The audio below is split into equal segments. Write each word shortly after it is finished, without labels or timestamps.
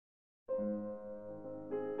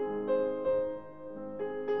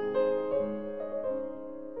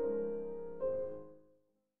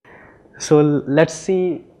So let's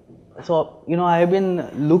see. So I have been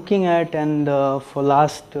looking at and for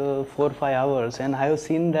last 4 or 5 hours, and I have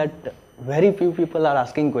seen that very few people are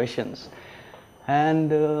asking questions.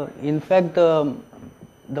 And in fact,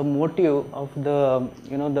 the motive of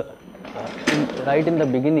the right in the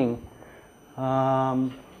beginning,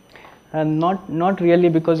 um, and not really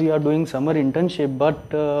because you are doing summer internship, but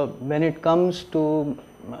when it comes to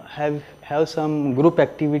have some group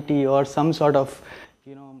activity or some sort of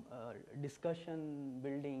discussion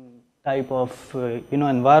building type of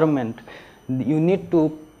environment, you need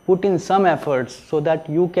to put in some efforts so that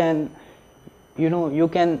you can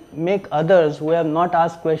make others who have not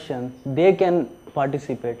asked questions, they can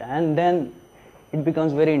participate, and then it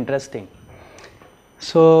becomes very interesting.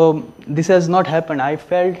 So this has not happened. I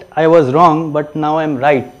felt I was wrong, but now I am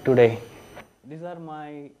right today. These are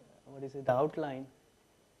my the outline.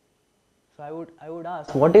 So I would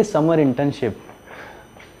ask, what is summer internship?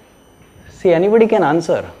 See, anybody can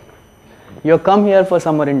answer. You have come here for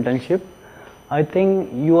summer internship. I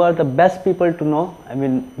think you are the best people to know. I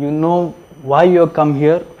mean, you know why you have come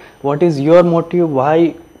here, what is your motive,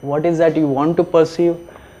 what is that you want to pursue.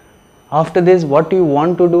 After this, what do you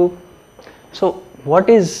want to do? So what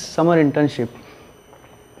is summer internship?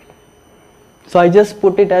 So I just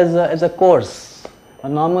put it as a course, a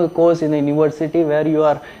normal course in a university where you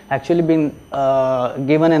are actually being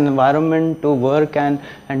given an environment to work and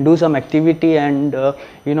do some activity and a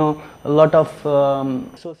lot of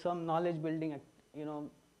so some knowledge building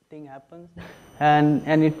thing happens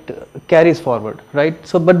and it carries forward, right?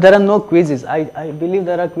 So but there are no quizzes. I believe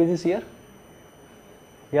there are quizzes here.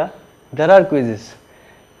 Yeah, there are quizzes.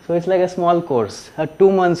 So it's like a small course, a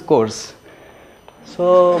 2 months course.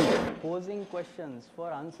 So posing questions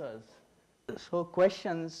for answers. So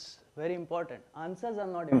questions, very important. Answers are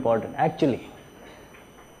not important actually.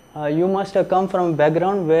 You must have come from a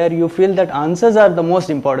background where you feel that answers are the most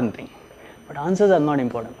important thing. But answers are not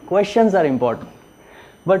important. Questions are important.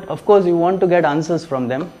 But of course you want to get answers from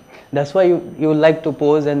them. That's why you like to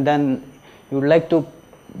pose, and then you like to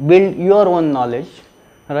build your own knowledge,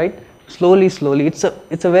 right? Slowly. It's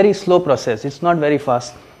a very slow process. It's not very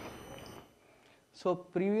fast. So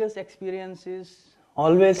previous experiences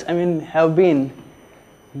always, have been,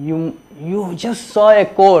 you just saw a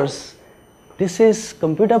course. This is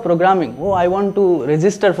computer programming. Oh, I want to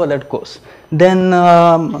register for that course. Then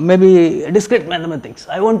maybe discrete mathematics.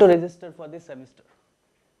 I want to register for this semester.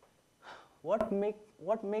 What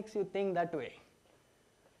makes you think that way?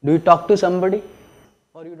 Do you talk to somebody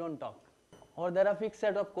or you don't talk? Or there are fixed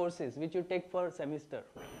set of courses which you take for semester,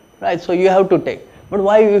 right? So you have to take. But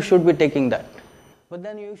why you should be taking that? But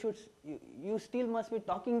then you still must be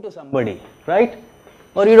talking to somebody, right?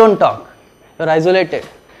 Or you don't talk. You're isolated.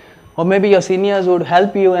 Or maybe your seniors would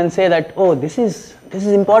help you and say that, oh, this is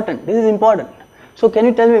important. This is important. So can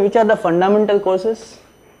you tell me which are the fundamental courses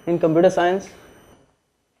in computer science?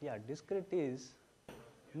 Yeah, discrete is,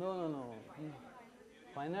 no.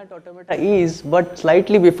 Finite automata is, but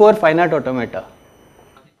slightly before finite automata.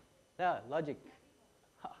 Yeah, logic.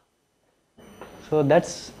 So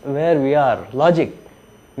that's where we are, logic.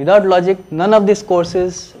 Without logic, none of these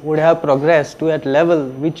courses would have progressed to that level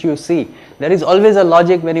which you see. There is always a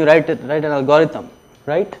logic when you write an algorithm,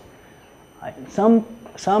 right? Some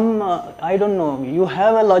I don't know, you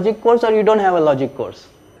have a logic course or you don't have a logic course.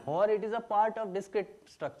 Or it is a part of discrete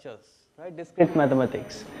structures, right? Discrete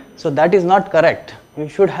mathematics. So that is not correct. You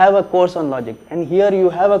should have a course on logic. And here you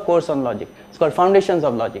have a course on logic. It's called Foundations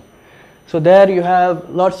of Logic. So there you have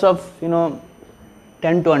lots of,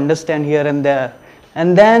 tend to understand here and there.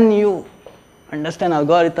 And then you understand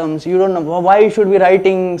algorithms. You don't know why you should be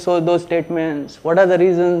writing those statements. What are the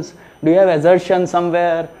reasons? Do you have assertion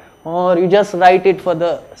somewhere? Or you just write it for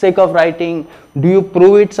the sake of writing? Do you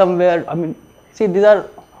prove it somewhere? See, these are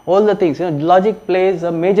all the things. Logic plays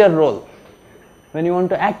a major role when you want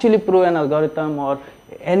to actually prove an algorithm or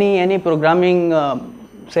any programming.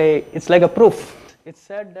 Say it's like a proof. It's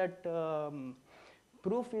said that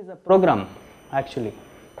proof is a program. Actually,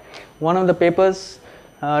 one of the papers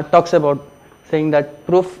talks about saying that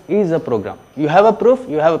proof is a program. You have a proof,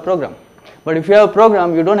 you have a program. But if you have a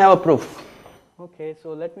program, you don't have a proof. Okay,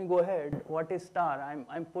 so let me go ahead. What is star?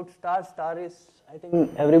 I'm put star. Star is, I think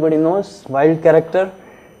everybody knows, wild character.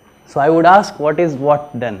 So I would ask, what is what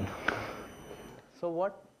then? So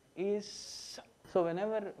what is, so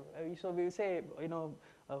whenever, so we say,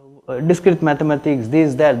 discrete mathematics,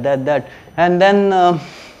 this, that, and then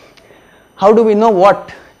how do we know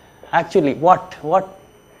what? Actually, what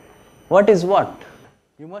is what?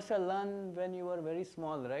 You must have learned when you were very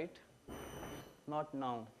small, right? Not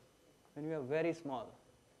now, when you were very small.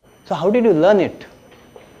 So how did you learn it?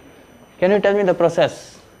 Can you tell me the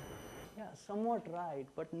process? Yeah, somewhat right,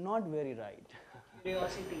 but not very right.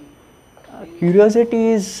 Curiosity. Curiosity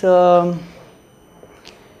is,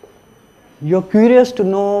 you're curious to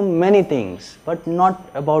know many things, but not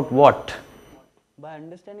about what. By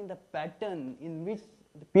understanding the pattern in which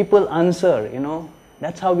the people answer,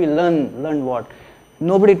 that's how we learn what.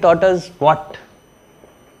 Nobody taught us what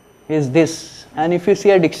is this. And if you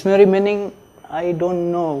see a dictionary meaning, I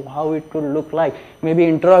don't know how it could look like. Maybe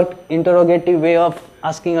interrogative way of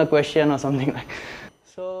asking a question or something like.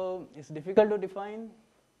 So it's difficult to define,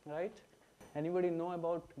 right? Anybody know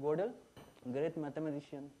about Gödel? Great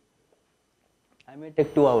mathematician. I may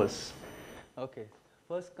take 2 hours. Okay.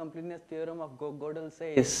 First completeness theorem of Gödel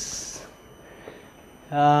says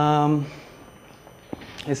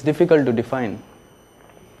it's difficult to define.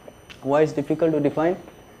 Why is difficult to define?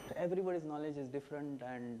 Everybody's knowledge is different,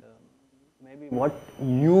 and maybe what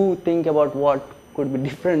you think about what could be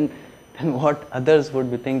different than what others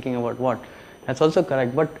would be thinking about what. That's also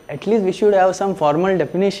correct, but at least we should have some formal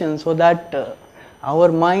definition so that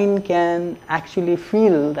our mind can actually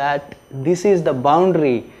feel that this is the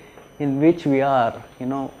boundary in which we are,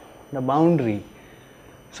 the boundary.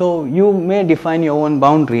 So you may define your own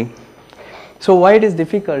boundary. So why it is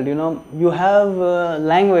difficult, you have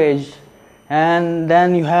language and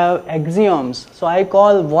then you have axioms. So I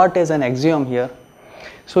call what as an axiom here.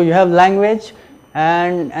 So you have language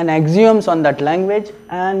and axioms on that language,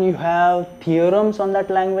 and you have theorems on that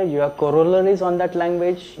language, you have corollaries on that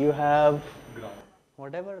language, you have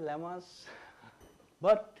whatever lemmas.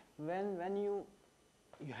 But when you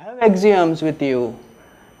have axioms with you,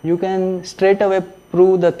 you can straight away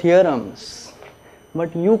prove the theorems,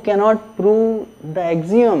 but you cannot prove the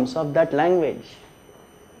axioms of that language.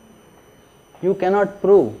 You cannot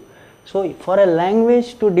prove. So for a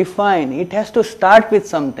language to define, it has to start with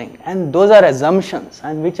something, and those are assumptions,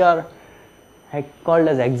 and which are called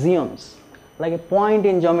as axioms. Like a point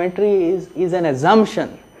in geometry is an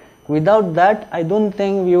assumption. Without that, I don't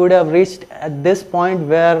think we would have reached at this point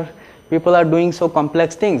where people are doing so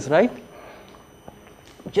complex things, right?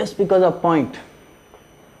 Just because of point.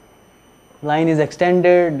 Line is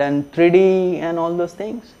extended and 3D and all those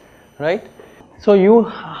things, right? So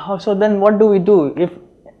then what do we do?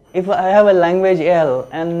 If I have a language L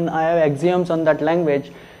and I have axioms on that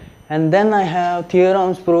language, and then I have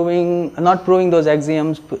theorems not proving those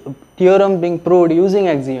axioms, theorem being proved using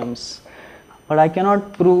axioms, but I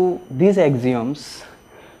cannot prove these axioms.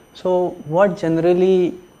 So what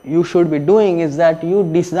generally you should be doing is that you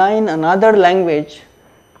design another language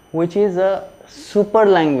which is a super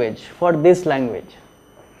language for this language.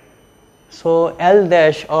 So L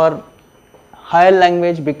dash or higher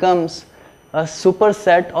language becomes a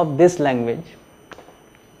superset of this language,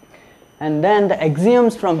 and then the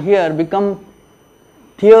axioms from here become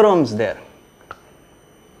theorems there,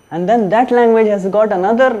 and then that language has got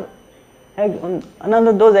another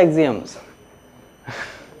those axioms.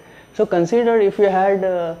 So consider if you had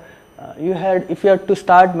to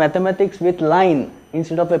start mathematics with line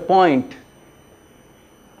instead of a point.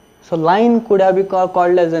 So line could have been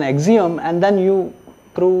called as an axiom, and then you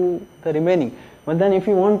prove the remaining. But then if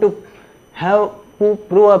you want to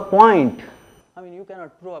prove a point, I mean you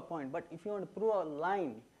cannot prove a point, but if you want to prove a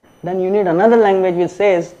line, then you need another language which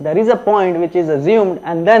says there is a point which is assumed,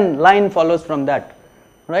 and then line follows from that,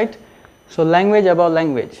 right? So language above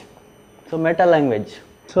language, so meta language.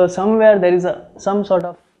 So somewhere there is some sort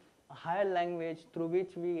of higher language through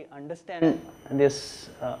which we understand this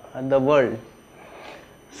the world.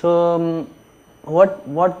 So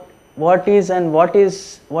what is and what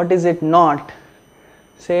is it not?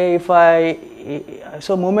 Say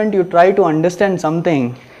so moment you try to understand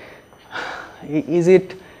something, is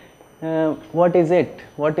it what is it,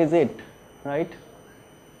 right?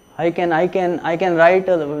 I can write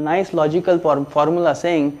a nice logical formula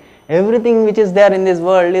saying everything which is there in this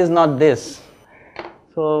world is not this.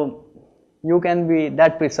 So you can be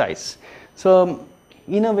that precise. So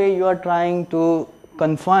in a way you are trying to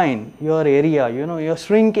confine your area, you're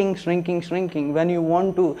shrinking when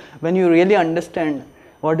you really understand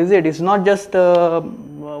what is it. It's not just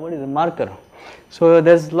what is a marker. So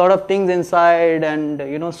there's a lot of things inside, and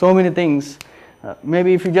so many things.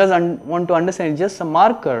 Maybe if you just want to understand it's just a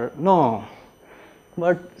marker, no,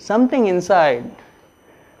 but something inside,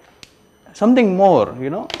 something more,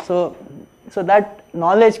 so that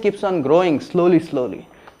knowledge keeps on growing slowly.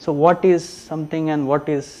 So what is something and what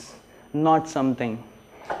is not something,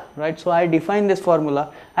 right? So I define this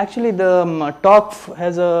formula. Actually the talk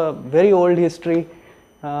has a very old history.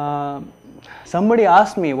 Somebody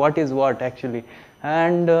asked me what is what actually,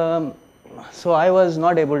 and so I was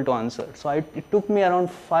not able to answer. So it took me around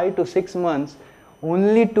 5 to 6 months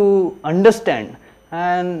only to understand,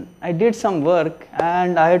 and I did some work,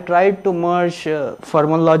 and I tried to merge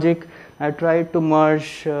formal logic, I tried to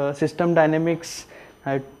merge system dynamics,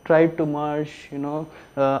 I tried to merge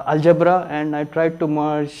algebra, and I tried to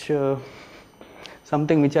merge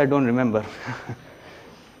something which I don't remember.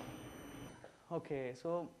 Okay,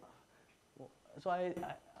 so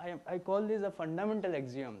I call these a fundamental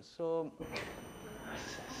axioms. So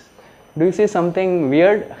do you see something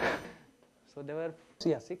weird? So there were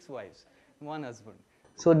 6 wives, 1 husband.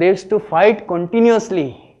 So they used to fight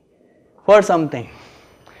continuously for something.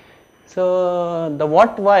 So the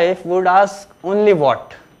what wife would ask only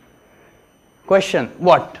what question,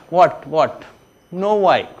 what, no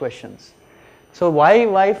why questions. So why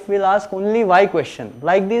wife will ask only why question.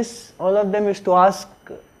 Like this, all of them used to ask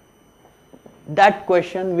that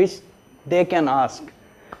question which they can ask,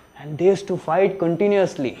 and they used to fight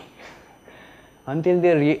continuously until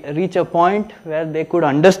they reach a point where they could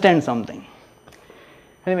understand something.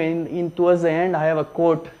 Anyway, in towards the end, I have a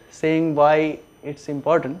quote saying why it's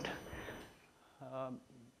important.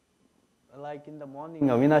 Like in the morning,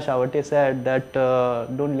 Avinash Avate said that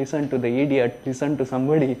don't listen to the idiot, listen to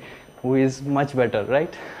somebody who is much better,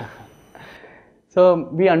 right? So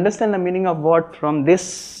we understand the meaning of what from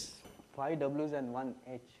this 5 W's and 1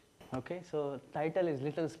 H. Okay, so title is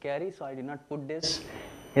little scary, so I did not put this.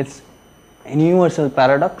 It's an universal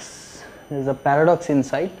paradox. There is a paradox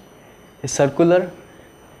inside. It's circular,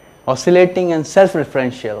 oscillating, and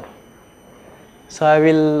self-referential. So I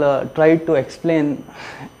will try to explain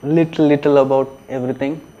little about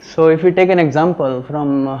everything. So if you take an example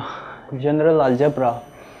from general algebra,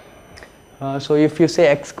 so if you say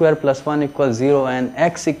x square plus 1 equals 0 and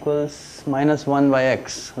x equals minus 1 by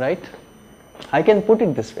x, right? I can put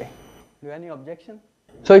it this way. Do you have any objection?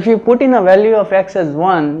 So if you put in a value of x as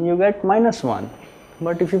 1, you get minus 1.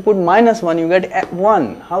 But if you put minus 1, you get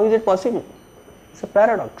 1. How is it possible? It's a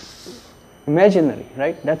paradox. Imaginary,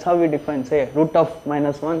 right? That's how we define, say, root of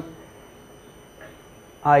minus 1,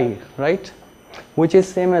 I, right? Which is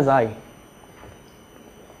same as I.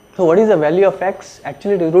 So what is the value of x?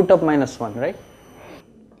 Actually it is root of minus 1, right?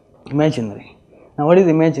 Imaginary. Now what is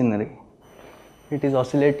imaginary? It is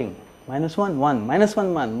oscillating. Minus 1, 1, minus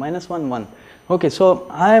 1, 1, minus 1, 1. Okay, so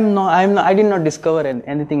I did not discover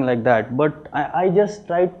anything like that, but I just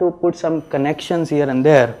tried to put some connections here and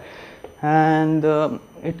there, and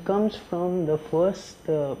it comes from the first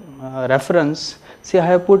reference. See, I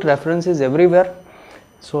have put references everywhere.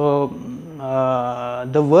 So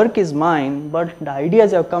the work is mine, but the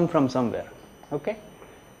ideas have come from somewhere. Okay,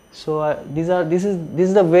 so this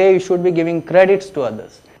is the way you should be giving credits to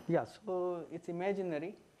others. Yeah, so it's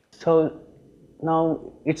imaginary. So now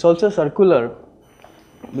it's also circular,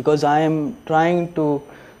 because I am trying to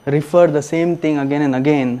refer the same thing again and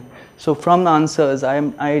again. So from the answers,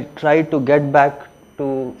 I try to get back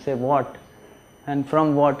to say what, and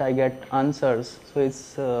from what I get answers. So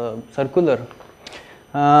it's circular.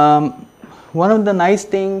 One of the nice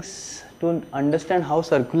things to understand how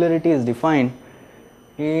circularity is defined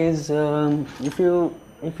is if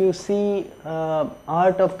you see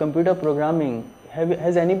Art of Computer Programming.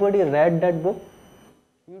 Has anybody read that book?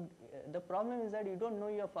 The problem is that you don't know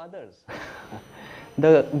your fathers,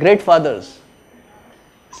 the great fathers.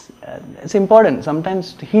 It's important.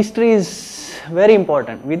 Sometimes history is very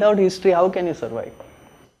important. Without history, how can you survive?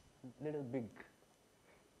 Little big.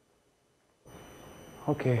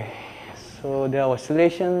 Okay, so there are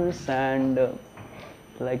oscillations and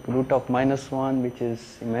like root of minus 1, which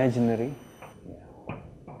is imaginary.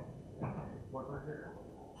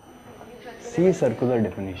 See circular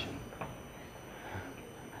definition.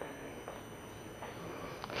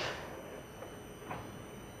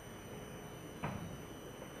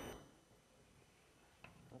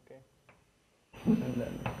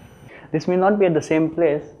 This may not be at the same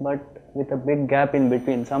place, but with a big gap in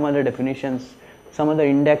between. Some other definitions, some other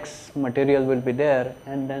index material will be there,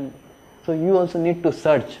 and then so you also need to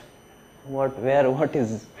search what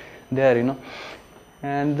is there,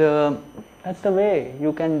 and that's the way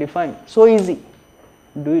you can define. So easy.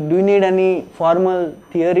 Do you need any formal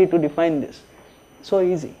theory to define this? So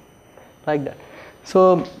easy, like that.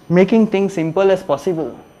 So making things simple as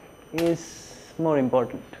possible is more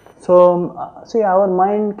important. So see, our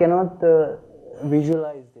mind cannot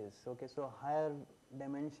visualize this. Okay, so higher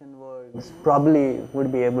dimension words probably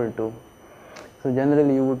would be able to. So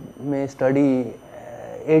generally you may study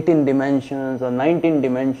 18 dimensions or 19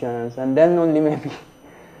 dimensions, and then only maybe.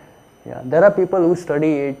 Yeah, there are people who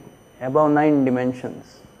study it above 9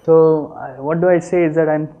 dimensions. So what do I say is that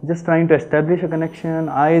I'm just trying to establish a connection.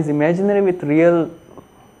 I is imaginary with real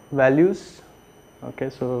values. Okay,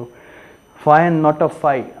 so phi and not of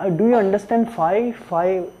phi. Do you understand phi?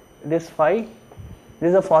 Phi, this phi, this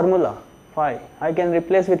is a formula. Phi, I can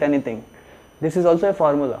replace with anything. This is also a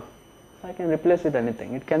formula. I can replace with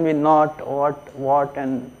anything. It can be not, what,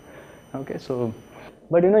 and okay. So,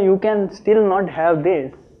 but you can still not have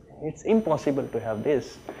this. It's impossible to have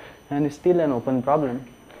this, and it's still an open problem,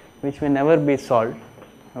 which may never be solved.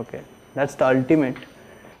 Okay, that's the ultimate.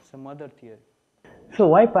 Some other theory. So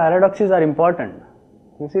why paradoxes are important?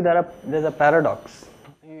 You see, there's a paradox.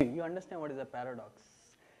 You understand what is a paradox?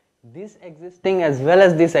 This existing as well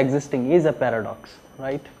as this existing is a paradox,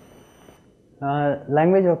 right?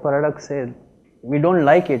 Language of paradox says we don't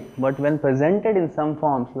like it, but when presented in some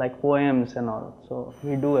forms like poems and all, so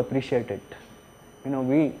we do appreciate it.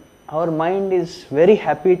 Our mind is very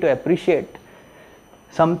happy to appreciate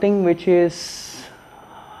something which is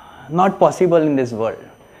not possible in this world.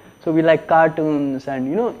 So we like cartoons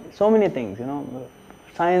and so many things,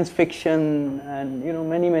 science fiction and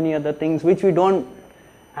many other things which we don't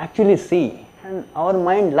actually see, and our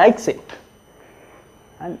mind likes it,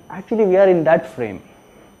 and actually we are in that frame.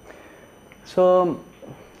 So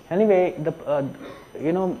anyway,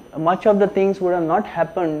 much of the things would have not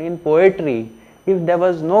happened in poetry if there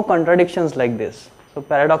was no contradictions like this. So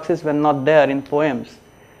paradoxes were not there in poems.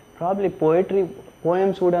 Probably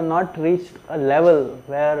poems would have not reached a level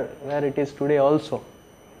where it is today also.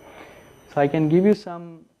 So I can give you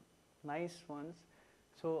some nice ones.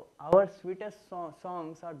 So our sweetest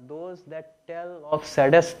songs are those that tell of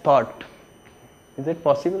saddest thought. Is it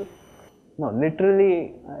possible? No,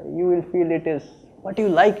 literally you will feel it is what you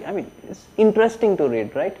like. I mean, it's interesting to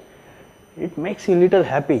read, right? It makes you little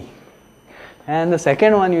happy. And the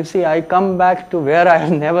second one, you see, I come back to where I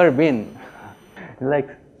have never been. Like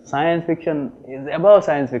science fiction is above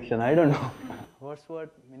science fiction, I don't know.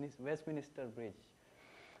 Wordsworth, Westminster Bridge.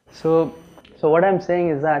 So what I'm saying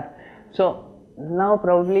is that, so now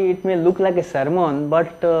probably it may look like a sermon,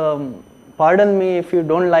 but pardon me if you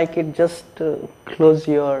don't like it, just close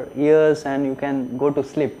your ears and you can go to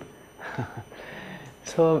sleep.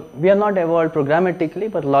 So we are not evolved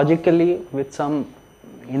programmatically, but logically with some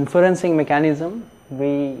inferencing mechanism,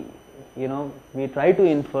 we try to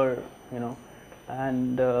infer,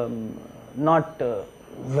 and not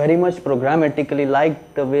very much programmatically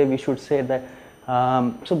like the way we should say that.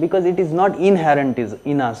 So because it is not inherent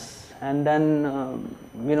in us, and then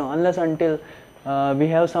unless until we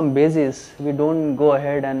have some basis, we don't go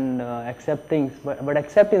ahead and accept things. But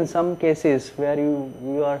except in some cases where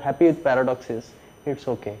you are happy with paradoxes, it's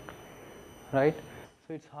okay, right?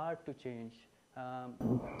 So it's hard to change.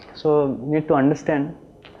 So you need to understand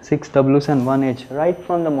 6 W's and 1 H right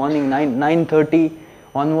from the morning 9:30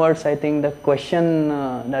 onwards. I think the question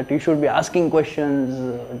that you should be asking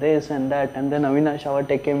questions, this and that, and then Avinash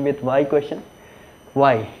Avate came with why question.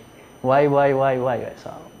 Why? So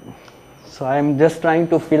I am just trying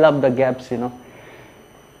to fill up the gaps,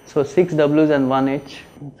 So 6 W's and 1 H.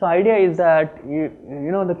 So idea is that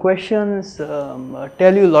the questions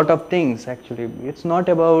tell you a lot of things. Actually, it's not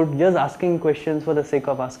about just asking questions for the sake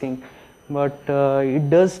of asking, but it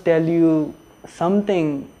does tell you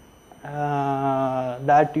something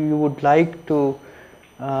that you would like to.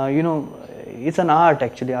 It's an art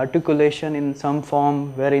actually, articulation in some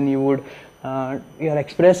form wherein you are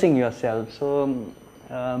expressing yourself. So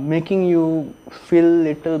making you feel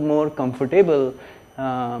little more comfortable.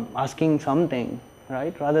 Asking something,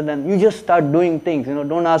 right? Rather than you just start doing things,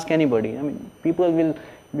 don't ask anybody. I mean, people will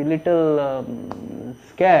be little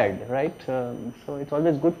scared, right? So it's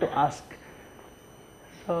always good to ask.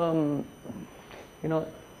 So,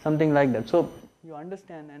 something like that. So you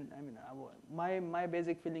understand, and I mean, my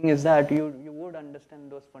basic feeling is that you would understand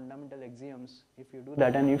those fundamental axioms if you do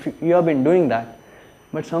that, and if you have been doing that,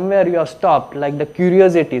 but somewhere you have stopped, like the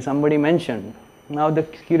curiosity somebody mentioned. Now the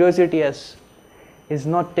curiosity is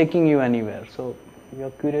not taking you anywhere, so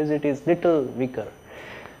your curiosity is little weaker.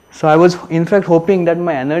 So I was in fact hoping that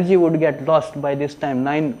my energy would get lost by this time,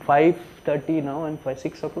 5:30 now and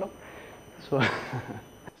 6 o'clock. So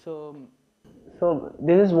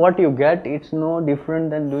this is what you get. It's no different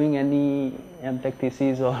than doing any MTech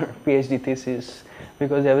thesis or PhD thesis,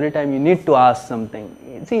 because every time you need to ask something.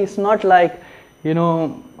 See, it's not like it's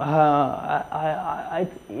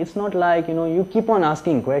not like you keep on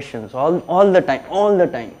asking questions all the time.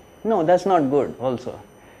 No, that's not good also.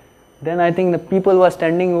 Then I think the people who are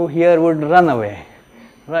standing here would run away,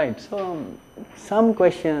 right? So some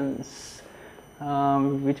questions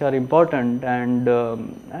which are important, and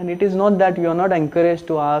it is not that you are not encouraged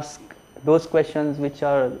to ask those questions which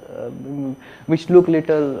are which look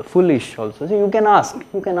little foolish also. So you can ask,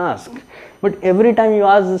 but every time you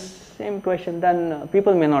ask the same question, then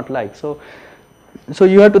people may not like. So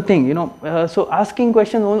you have to think, so asking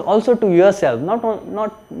questions also to yourself,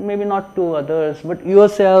 maybe not to others, but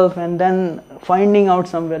yourself, and then finding out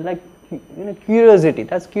somewhere, like, curiosity.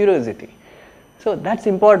 That's curiosity. So that's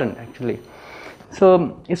important actually.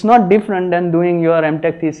 So it's not different than doing your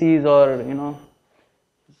MTech thesis, or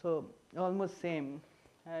so almost same.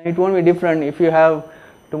 It won't be different if you have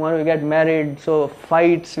tomorrow you get married, so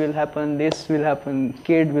fights will happen, this will happen,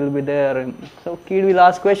 kid will be there, and so kid will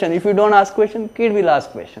ask question. If you don't ask question, kid will ask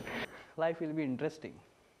question. Life will be interesting.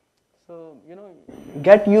 So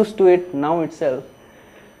get used to it now itself.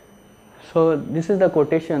 So this is the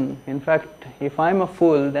quotation. In fact, if I'm a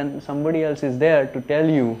fool, then somebody else is there to tell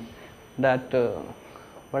you that,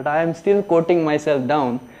 but I am still quoting myself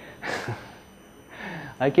down.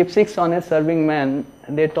 I keep 6 honest serving men.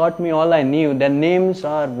 They taught me all I knew. Their names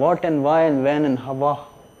are what and why and when and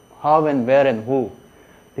how and where and who.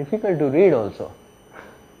 Difficult to read also.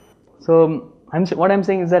 So what I'm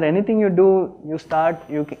saying is that anything you do, you start,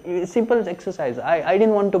 simple exercise. I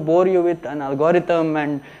didn't want to bore you with an algorithm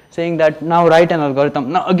and saying that now write an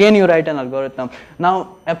algorithm. Now again you write an algorithm.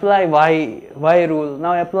 Now apply why rule.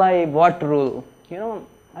 Now apply what rule.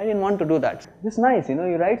 I didn't want to do that. It's nice,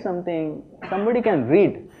 you write something, somebody can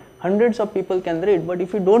read. Hundreds of people can read, but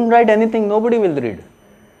if you don't write anything, nobody will read.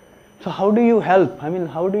 So how do you help? I mean,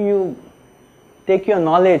 how do you take your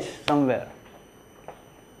knowledge somewhere?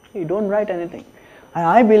 You don't write anything.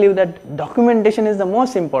 I believe that documentation is the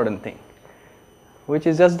most important thing, which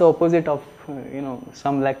is just the opposite of,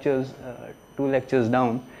 some lectures, 2 lectures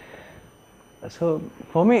down. So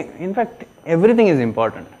for me, in fact, everything is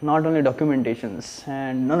important, not only documentations,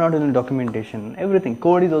 and not only documentation, everything.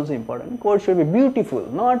 Code is also important. Code should be beautiful,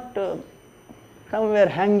 not somewhere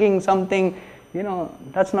hanging something,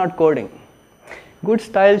 that's not coding. Good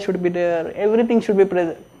style should be there, everything should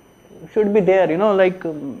be there, like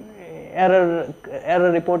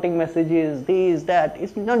error reporting messages, this, that.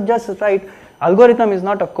 It's not just right. Algorithm is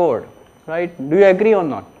not a code, right? Do you agree or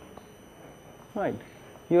not? Right.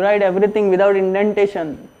 You write everything without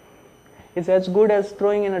indentation. It's as good as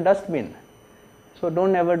throwing in a dustbin. So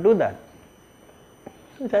don't ever do that.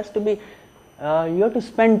 So it has to be, you have to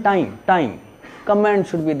spend time. Comment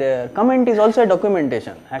should be there. Comment is also a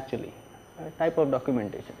documentation, actually, a type of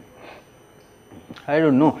documentation. I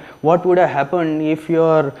don't know what would have happened if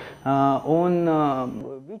your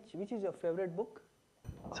which is your favorite book?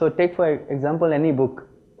 So take for example any book.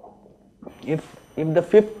 If the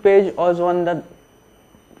 5th page was on the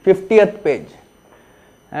 50th page,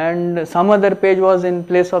 and some other page was in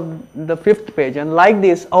place of the 5th page, and like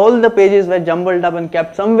this all the pages were jumbled up and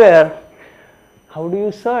kept somewhere, how do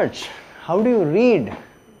you search? How do you read?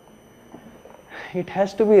 It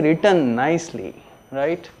has to be written nicely,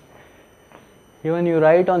 right? Even you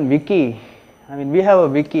write on wiki, I mean, we have a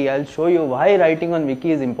wiki. I'll show you why writing on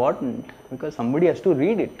wiki is important, because somebody has to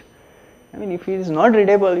read it. I mean, if it is not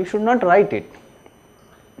readable, you should not write it.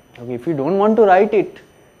 Okay, if you don't want to write it,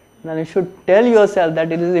 then you should tell yourself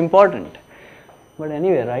that it is important. But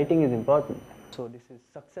anyway, writing is important. So this is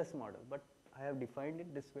success model, but I have defined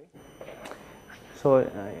it this way. So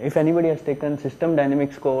if anybody has taken system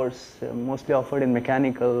dynamics course, mostly offered in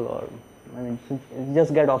mechanical, or it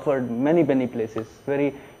just get offered many places.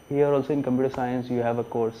 Here also in computer science you have a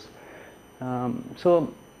course.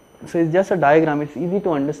 So it's just a diagram. It's easy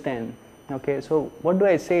to understand. Okay, so what do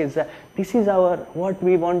I say is that this is what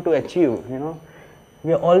we want to achieve.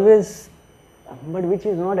 We are always, but which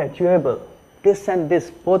is not achievable. This and this,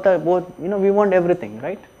 both. We want everything,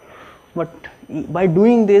 right? But by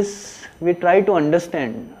doing this, we try to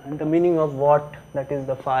understand the meaning of what, that is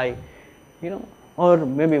the phi, or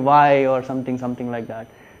maybe y or something like that.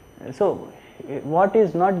 So what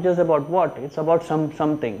is not just about what, it's about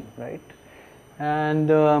something, right? And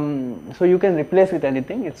so you can replace with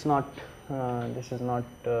anything. It's not, this is not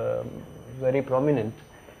very prominent.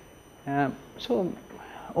 So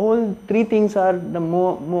all 3 things are the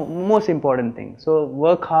most important thing. So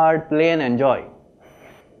work hard, play and enjoy.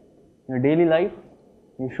 Your daily life,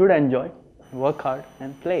 you should enjoy, work hard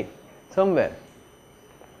and play somewhere.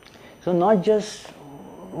 So not just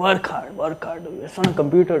work hard, it's on a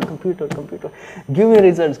computer, give me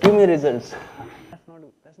results.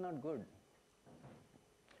 That's not good.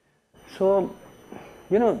 So,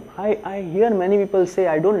 I hear many people say,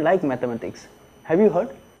 I don't like mathematics. Have you heard?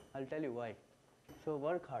 I'll tell you why. So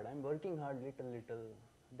work hard, I'm working hard little,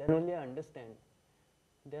 then only I understand,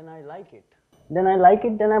 then I like it,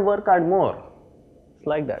 then I work hard more. It's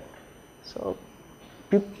like that. So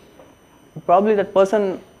probably that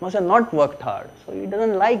person must have not worked hard, so he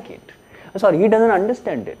doesn't like it. Sorry, he doesn't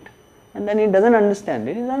understand it, and then he doesn't understand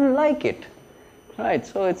it, he doesn't like it, right?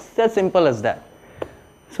 So it's as simple as that.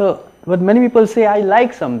 So, but many people say, I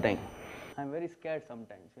like something. I'm very scared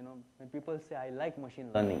sometimes, when people say I like machine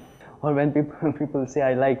learning, or when people say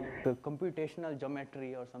I like computational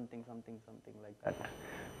geometry or something like that.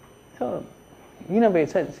 So, in a way,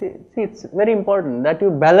 see, it's very important that you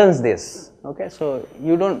balance this. Okay, so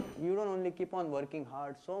you don't only keep on working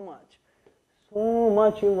hard so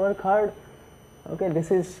much you work hard. Okay, this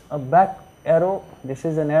is a back arrow, this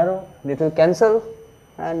is an arrow, this will cancel,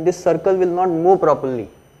 and this circle will not move properly.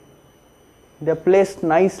 They are placed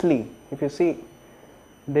nicely. If you see,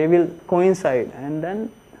 they will coincide, and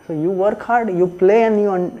then so you work hard, you play, and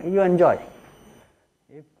you enjoy.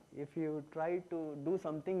 If you try to do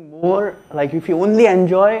something more, like if you only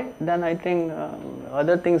enjoy, then I think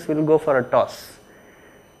other things will go for a toss.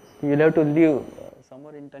 You'll have to leave.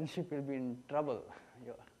 Summer internship will be in trouble.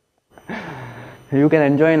 You can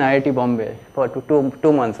enjoy in IIT Bombay for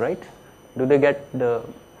two months, right? Do they get the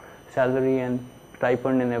salary and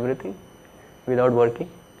stipend and everything without working?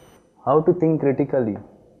 How to think critically.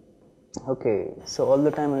 Okay, so all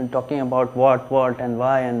the time I'm talking about what and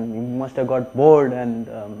why, and you must have got bored, and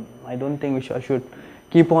I don't think I should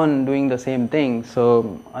keep on doing the same thing.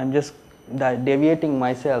 So I'm just deviating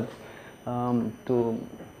myself to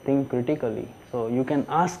think critically. So you can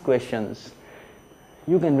ask questions.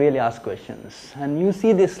 You can really ask questions. And you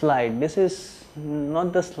see this slide. This is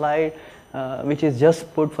not the slide which is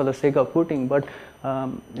just put for the sake of putting, but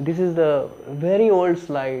this is the very old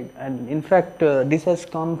slide, and in fact this has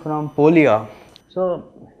come from polio. So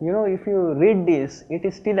if you read this, it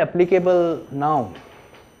is still applicable now.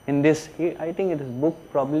 In this, I think this book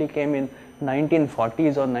probably came in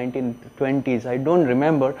 1940s or 1920s, I don't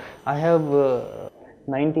remember. I have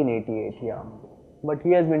 1988, yeah. But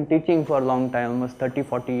he has been teaching for a long time, almost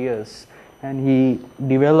 30-40 years, and he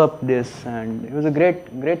developed this, and he was a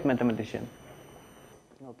great mathematician.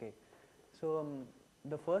 Okay, so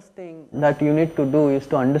the first thing that you need to do is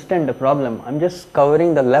to understand the problem. I'm just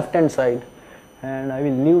covering the left hand side, and I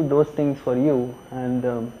will leave those things for you,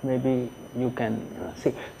 and maybe you can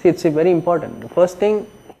see it's very important. The first thing,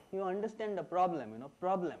 you understand the problem.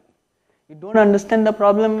 Problem. You don't understand the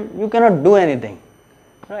problem, you cannot do anything,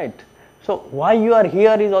 right? So why you are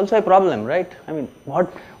here is also a problem, right? I mean,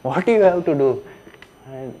 what do you have to do?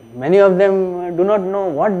 Many of them do not know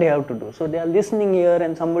what they have to do. So they are listening here,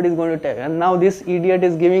 and somebody is going to tell, and now this idiot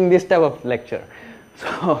is giving this type of lecture.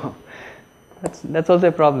 So that's also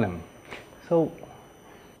a problem. So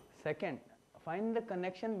second, find the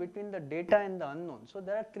connection between the data and the unknown. So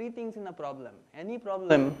there are three things in a problem. Any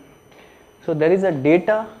problem, so there is a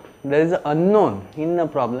data, there is an unknown in the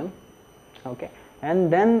problem, okay,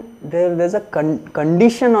 and then there's a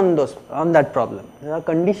condition on that problem. There are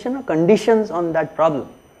conditions on that problem.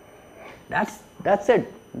 That's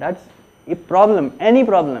it. That's a problem. Any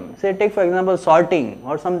problem. Say, take for example sorting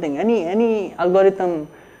or something. Any algorithm,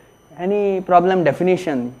 any problem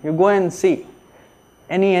definition. You go and see.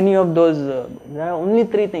 Any of those. There are only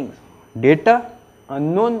three things: data,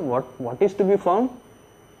 unknown, what is to be found,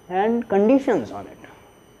 and conditions on it.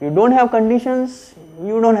 You don't have conditions,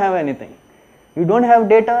 you don't have anything. You don't have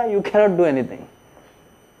data, you cannot do anything,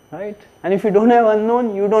 right? And if you don't have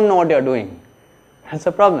unknown, you don't know what you are doing. That's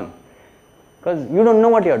a problem, because you don't know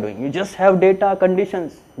what you are doing. You just have data,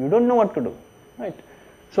 conditions, you don't know what to do, right?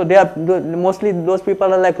 So mostly those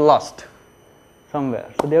people are like lost somewhere.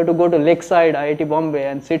 So they have to go to Lakeside, IIT Bombay,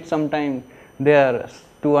 and sit sometime there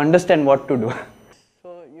to understand what to do.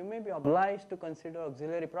 So you may be obliged to consider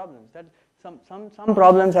auxiliary problems. That some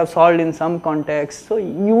problems have solved in some context, so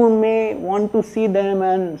you may want to see them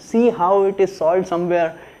and see how it is solved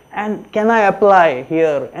somewhere, and can I apply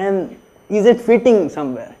here, and is it fitting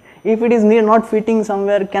somewhere? If it is not fitting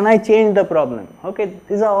somewhere, can I change the problem? Okay,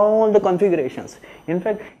 these are all the configurations. In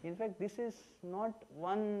fact this is not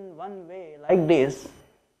one way like this,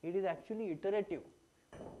 it is actually iterative.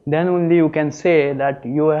 Then only you can say that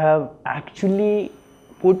you have actually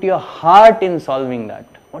put your heart in solving that.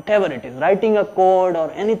 Whatever it is, writing a code or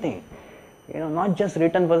anything, not just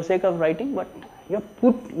written for the sake of writing, but you have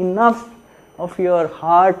put enough of your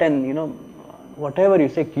heart and whatever you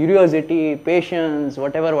say, curiosity, patience,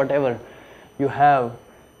 whatever you have,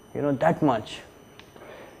 that much.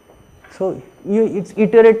 So it's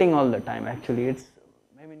iterating all the time. Actually,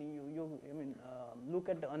 look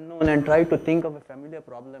at the unknown and try to think of a familiar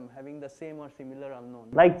problem having the same or similar unknown.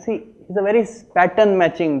 Like, see, it's a very pattern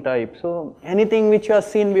matching type. So anything which you have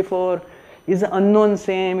seen before, is the unknown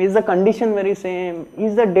same, is the condition very same,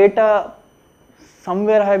 is the data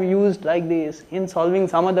somewhere I have used like this in solving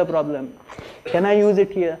some other problem. Can I use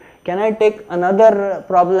it here? Can I take another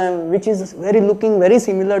problem which is looking very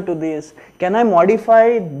similar to this? Can I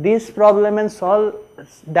modify this problem and solve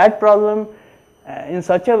that problem in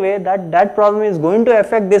such a way that that problem is going to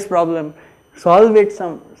affect this problem? Solve it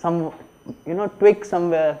some tweak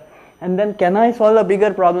somewhere, and then can I solve a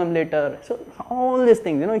bigger problem later? So all these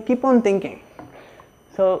things, keep on thinking.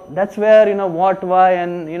 So that's where what, why,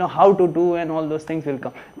 and how to do, and all those things will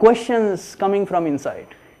come. Questions coming from inside.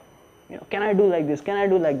 Can I do like this? Can I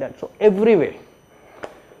do like that? So every way.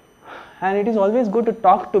 And it is always good to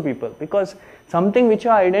talk to people, because something which you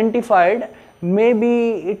identified,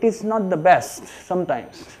 maybe it is not the best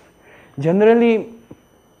sometimes. Generally,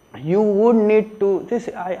 you would need to,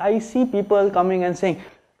 I see people coming and saying,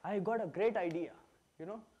 I got a great idea, I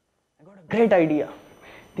got a great idea.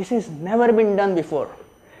 This has never been done before.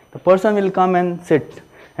 The person will come and sit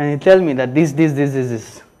and he'll tell me that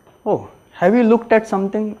this. Oh, have you looked at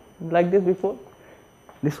something like this before?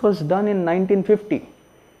 This was done in 1950.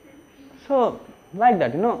 So, like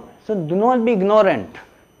that, So, do not be ignorant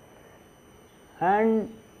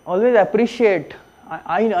and always appreciate.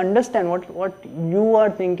 I understand what you are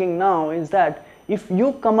thinking now is that if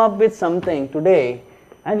you come up with something today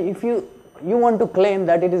and if you want to claim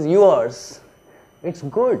that it is yours, it's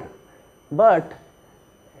good, but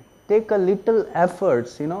take a little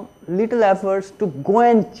efforts, to go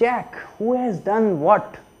and check who has done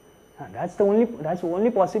what. That's only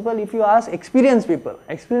possible if you ask experienced people.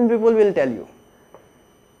 Experienced people will tell you.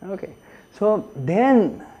 Okay, so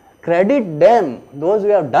then credit them, those who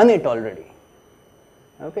have done it already.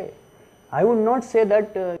 Okay, I would not say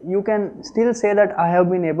that you can still say that I have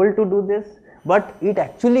been able to do this, but it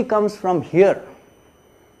actually comes from here.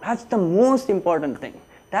 That's the most important thing.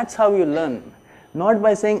 That's how you learn, not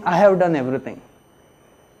by saying I have done everything.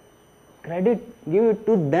 Credit, give it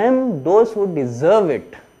to them, those who deserve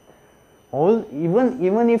it.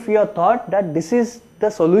 Even if you have thought that this is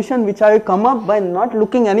the solution which I come up by not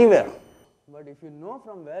looking anywhere. But if you know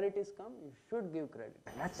from where it is come, you should give credit.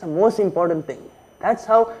 That's the most important thing. That's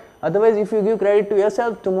how, otherwise if you give credit to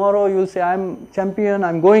yourself, tomorrow you will say, I'm champion,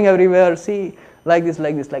 I'm going everywhere, see, like this,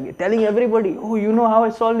 telling everybody, oh, you know how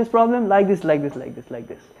I solved this problem? Like this.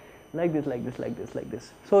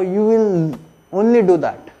 So you will only do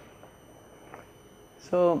that.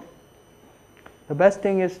 So the best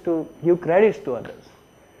thing is to give credits to others,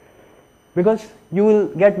 because you will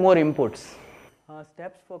get more inputs.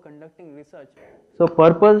 Steps for conducting research. So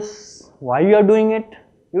purpose, why you are doing it?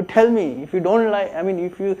 You tell me. If you don't like,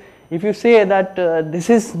 if you say that this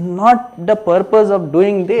is not the purpose of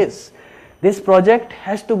doing this, this project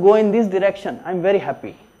has to go in this direction, I am very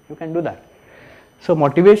happy. You can do that. So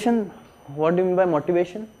motivation, what do you mean by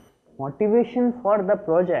motivation? Motivation for the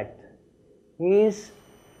project is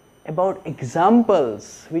about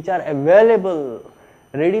examples which are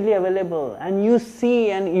readily available, and you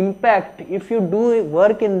see an impact. If you do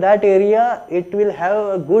work in that area, it will have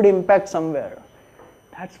a good impact somewhere.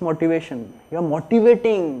 That's motivation. You are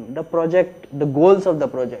motivating the project, the goals of the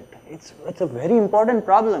project. It's a very important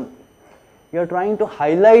problem. You are trying to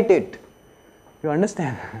highlight it. You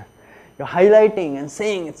understand? You are highlighting and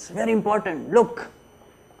saying it's very important. Look,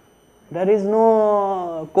 there is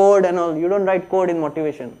no code and all. You don't write code in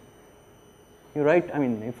motivation. You write,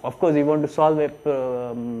 if of course you want to solve a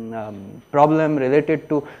problem related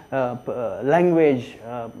to language,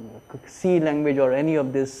 C language or any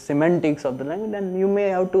of this semantics of the language, then you may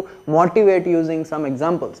have to motivate using some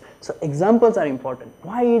examples. So examples are important.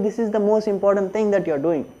 Why this is the most important thing that you are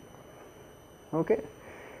doing? Okay.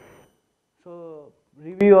 So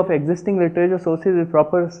review of existing literature sources with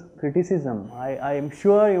proper criticism. I am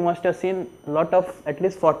sure you must have seen a lot of at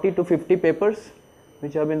least 40 to 50 papers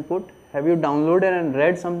which have been put. Have you downloaded and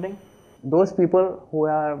read something? Those people who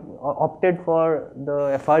have opted for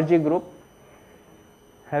the FRG group,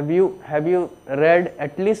 have you read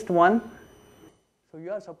at least one? So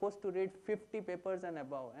you are supposed to read 50 papers and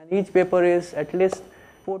above, and each paper is at least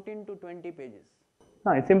 14 to 20 pages.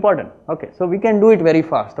 No, it's important. Okay, so we can do it very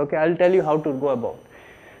fast. Okay, I'll tell you how to go about.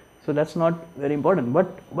 So that's not very important,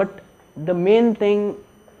 but the main thing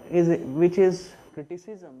is, which is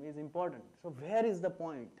criticism, is important. So where is the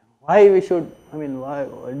point? Why we should, why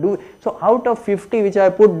do, so out of 50 which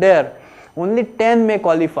I put there, only 10 may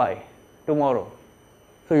qualify tomorrow.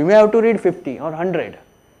 So you may have to read 50 or 100,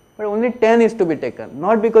 but only 10 is to be taken,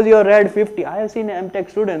 not because you have read 50. I have seen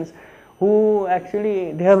MTech students who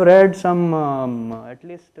actually, they have read some at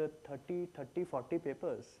least 40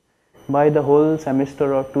 papers by the whole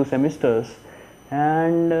semester or 2 semesters,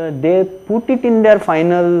 and they put it in their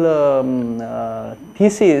final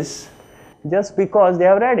thesis, just because they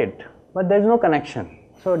have read it, but there is no connection.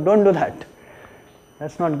 So don't do that.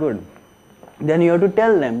 That's not good. Then you have to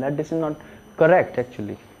tell them that this is not correct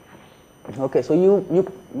actually. Okay, so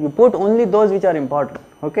you put only those which are important.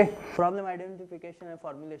 Okay, problem identification and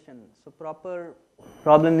formulation. So proper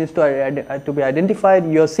problem needs to be identified.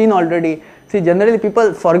 You have seen already. See, generally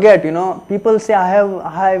people forget. People say I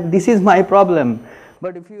have this is my problem,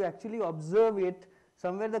 but if you actually observe it,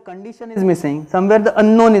 somewhere the condition is missing, somewhere the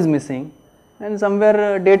unknown is missing, and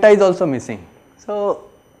somewhere data is also missing. So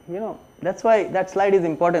that's why that slide is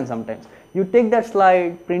important. Sometimes you take that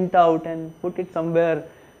slide, print out, and put it somewhere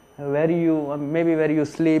where you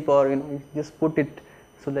sleep, or you just put it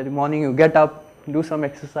so that in the morning you get up, do some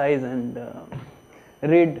exercise, and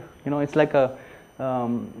read. It's like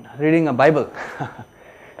reading a Bible.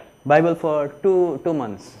 Bible for two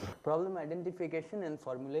months. Problem identification and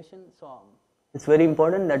formulation. So it's very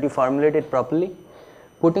important that you formulate it properly.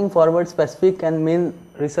 Putting forward specific and main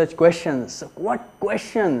research questions. What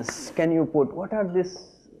questions can you put? What are these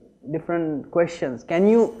different questions? Can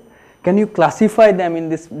you classify them in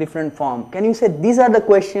this different form? Can you say these are the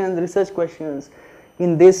questions, research questions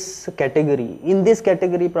in this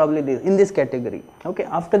category, probably this, in this category. Okay,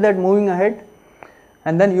 after that moving ahead,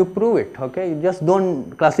 and then you prove it. Okay, you just don't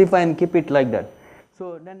classify and keep it like that.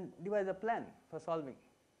 So then devise a plan for solving.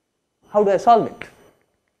 How do I solve it?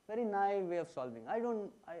 Very naive way of solving. I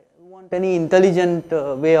want any intelligent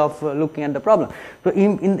way of looking at the problem. So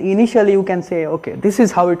initially you can say, okay, this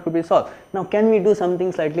is how it could be solved. Now can we do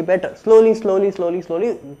something slightly better? Slowly,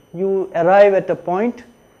 you arrive at a point.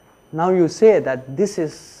 Now you say that this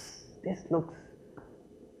looks,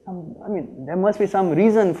 there must be some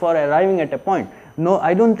reason for arriving at a point. No,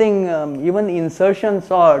 I don't think even insertion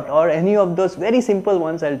sort or any of those very simple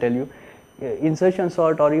ones, I'll tell you, insertion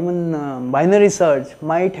sort or even binary search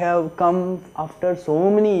might have come after so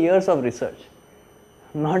many years of research,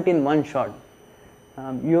 not in one shot.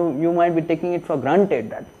 You might be taking it for granted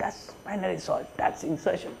that that's binary sort, that's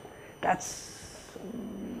insertion, that's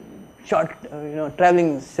short,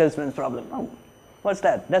 traveling salesman's problem. Oh, what's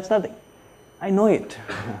that? That's nothing. I know it.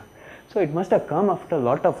 So it must have come after a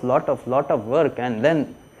lot of work, and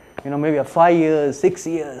then maybe 5 years, 6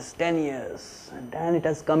 years, 10 years, and then it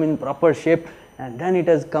has come in proper shape, and then it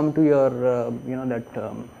has come to your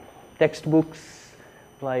textbooks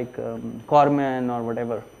like Corman or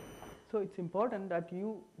whatever. So it's important that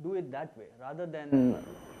you do it that way rather than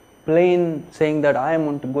plain saying that I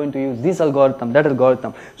am going to use this algorithm, that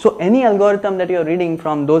algorithm. So any algorithm that you are reading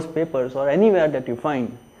from those papers or anywhere that you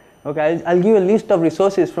find, okay, I'll give you a list of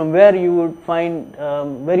resources from where you would find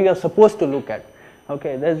where you are supposed to look at.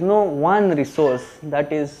 Okay, there's no one resource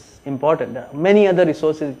that is important. There are many other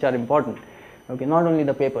resources which are important. Okay, not only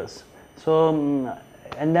the papers. So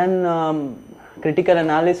and then critical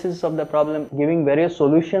analysis of the problem, giving various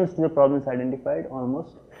solutions to the problems identified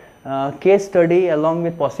almost. Case study along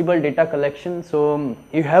with possible data collection. So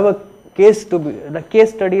you have a case to be, the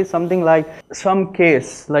case study is something like some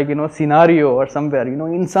case, like scenario or somewhere,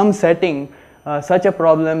 in some setting such a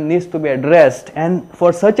problem needs to be addressed, and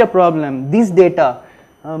for such a problem this data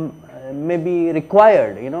may be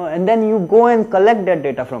required, and then you go and collect that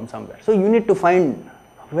data from somewhere. So you need to find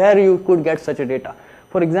where you could get such a data.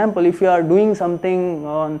 For example, if you are doing something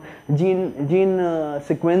on gene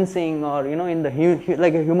sequencing, or in the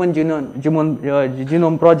like a human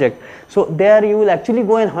genome project, so there you will actually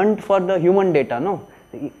go and hunt for the human data, no,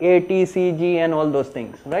 A, T, C, G, and all those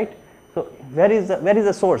things, right? So where is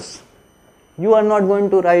the source? You are not going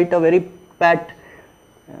to write a very pat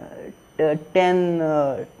 10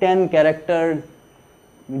 character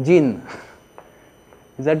gene.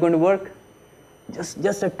 Is that going to work?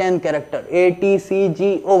 Just a 10 character A, T, C,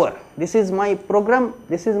 G over. This is my program,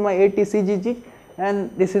 this is my A, T, C, G, G,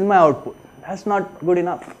 and this is my output. That's not good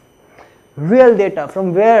enough. Real data,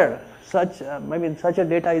 from where maybe such a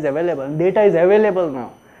data is available. Data is available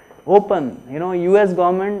now, open. US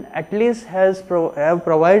government at least have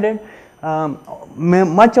provided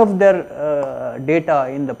much of their data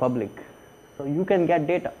in the public. So you can get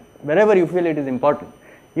data wherever you feel it is important.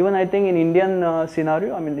 Even I think in Indian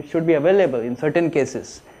scenario, it should be available in certain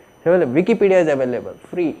cases. Wikipedia is available,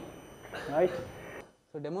 free, right?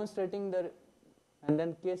 So demonstrating and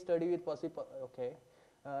then case study with possible, okay,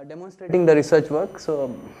 demonstrating the research work.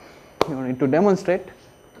 So you need to demonstrate,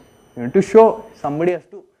 you need to show, somebody has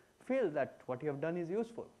to feel that what you have done is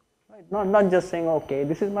useful, right? Not just saying, okay,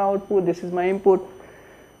 this is my output, this is my input,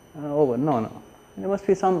 over. No. There must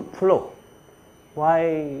be some flow.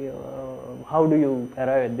 Why, how do you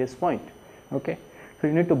arrive at this point? Okay, so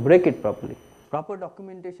you need to break it properly. Proper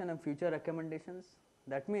documentation and future recommendations.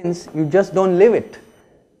 That means you just don't leave it.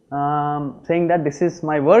 saying that this is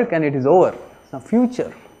my work and it is over. Now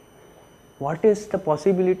future, what is the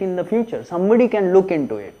possibility in the future? Somebody can look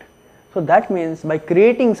into it. So that means by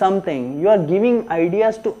creating something, you are giving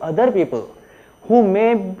ideas to other people who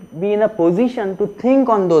may be in a position to think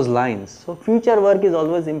on those lines. So future work is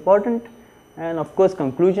always important, and of course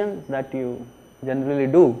conclusions that you generally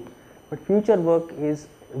do, but future work is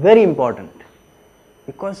very important,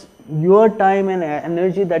 because your time and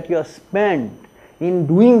energy that you have spent in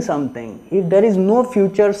doing something, if there is no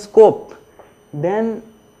future scope, then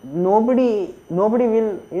nobody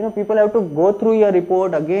will, people have to go through your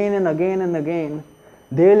report again and again and again.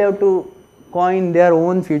 They will have to coin their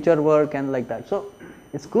own future work and like that. So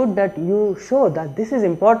it's good that you show that this is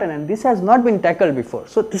important and this has not been tackled before.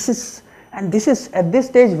 So this is at this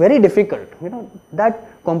stage very difficult, that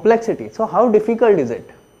complexity. So how difficult is it?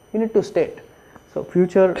 You need to state. So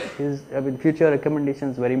future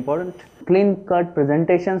recommendations very important. Clean cut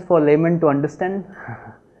presentations for laymen to understand.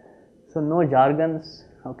 So no jargons.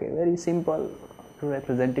 Okay, very simple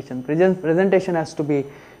presentation. Presentation has to be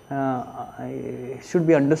should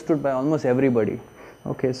be understood by almost everybody.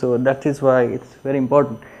 Okay, so that is why it's very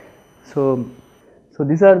important. So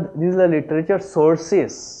these are literature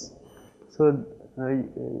sources. So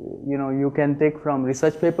you can take from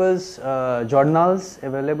research papers, journals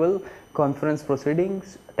available, conference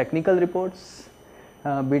proceedings, technical reports,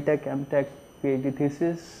 BTech, MTech, PhD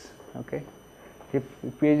thesis. Okay, if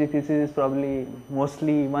PhD thesis is probably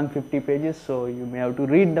mostly 150 pages, so you may have to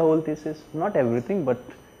read the whole thesis, not everything, but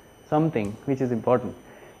something which is important.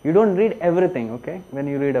 You don't read everything, okay, when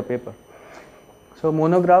you read a paper. So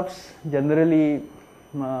monographs, generally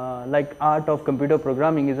like art of computer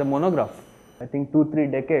programming is a monograph. I think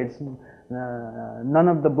 2-3 decades, none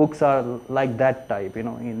of the books are like that type,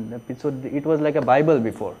 so it was like a Bible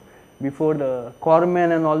before the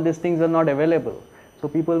Corman and all these things are not available. So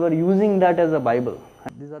people were using that as a Bible.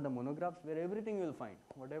 These are the monographs where everything you will find,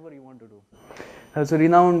 whatever you want to do. So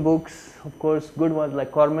renowned books, of course, good ones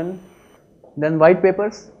like Corman. Then white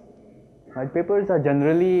papers. White papers are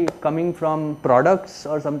generally coming from products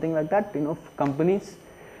or something like that, companies.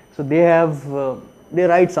 So they have, they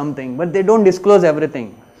write something, but they don't disclose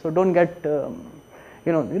everything. So don't get,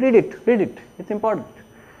 read it, it's important.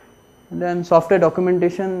 And then software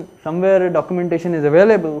documentation, somewhere documentation is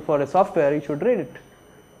available for a software, you should read it.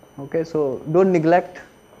 Okay, so don't neglect.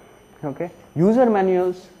 Okay, user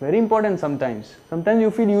manuals, very important sometimes. Sometimes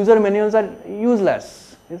you feel user manuals are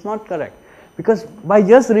useless. It's not correct. Because by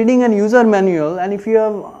just reading a user manual, and if you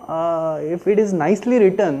have, if it is nicely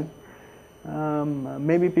written,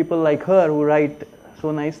 maybe people like her who write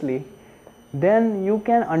so nicely, then you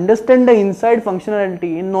can understand the inside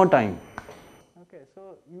functionality in no time. Okay,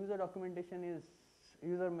 so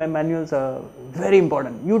user manuals are very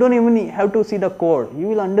important. You don't even have to see the code. You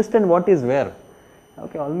will understand what is where.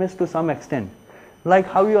 Okay, almost to some extent. Like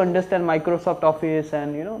how you understand Microsoft Office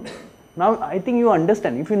and now I think you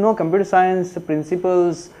understand. If you know computer science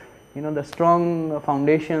principles, the strong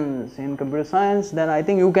foundations in computer science, then I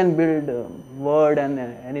think you can build Word and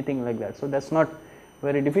anything like that. So that's not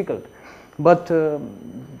very difficult. But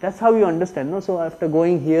that's how you understand. No? So after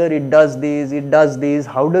going here, it does this,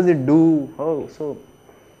 how does it do? Oh, so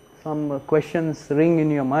some questions ring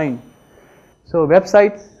in your mind. So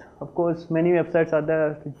websites, of course, many websites are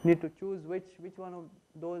there. You need to choose which one of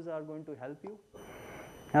those are going to help you.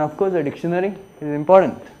 And of course, a dictionary is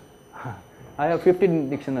important. I have 15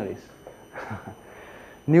 dictionaries.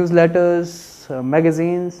 Newsletters,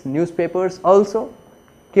 magazines, newspapers also.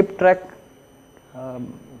 Keep track.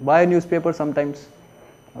 Buy a newspaper sometimes.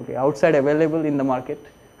 Okay, outside available in the market.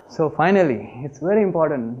 So finally, it's very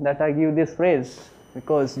important that I give this phrase,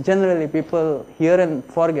 because generally people hear and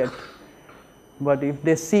forget. But if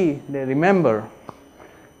they see, they remember,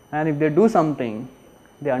 and if they do something,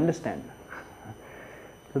 they understand.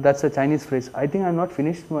 So that's a Chinese phrase. I think I am not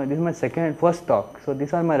finished. This is my first talk. So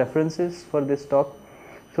these are my references for this talk.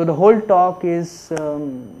 So the whole talk is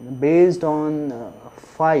based on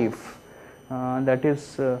 5. That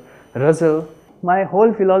is Russell. My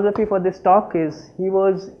whole philosophy for this talk is, he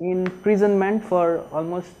was in imprisonment for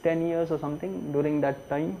almost 10 years or something during that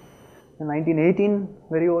time, in 1918,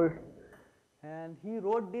 very old. And he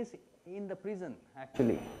wrote this in the prison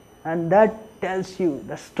actually, and that tells you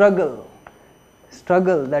the struggle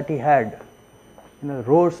that he had,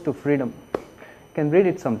 rose to freedom. You can read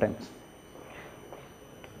it sometimes.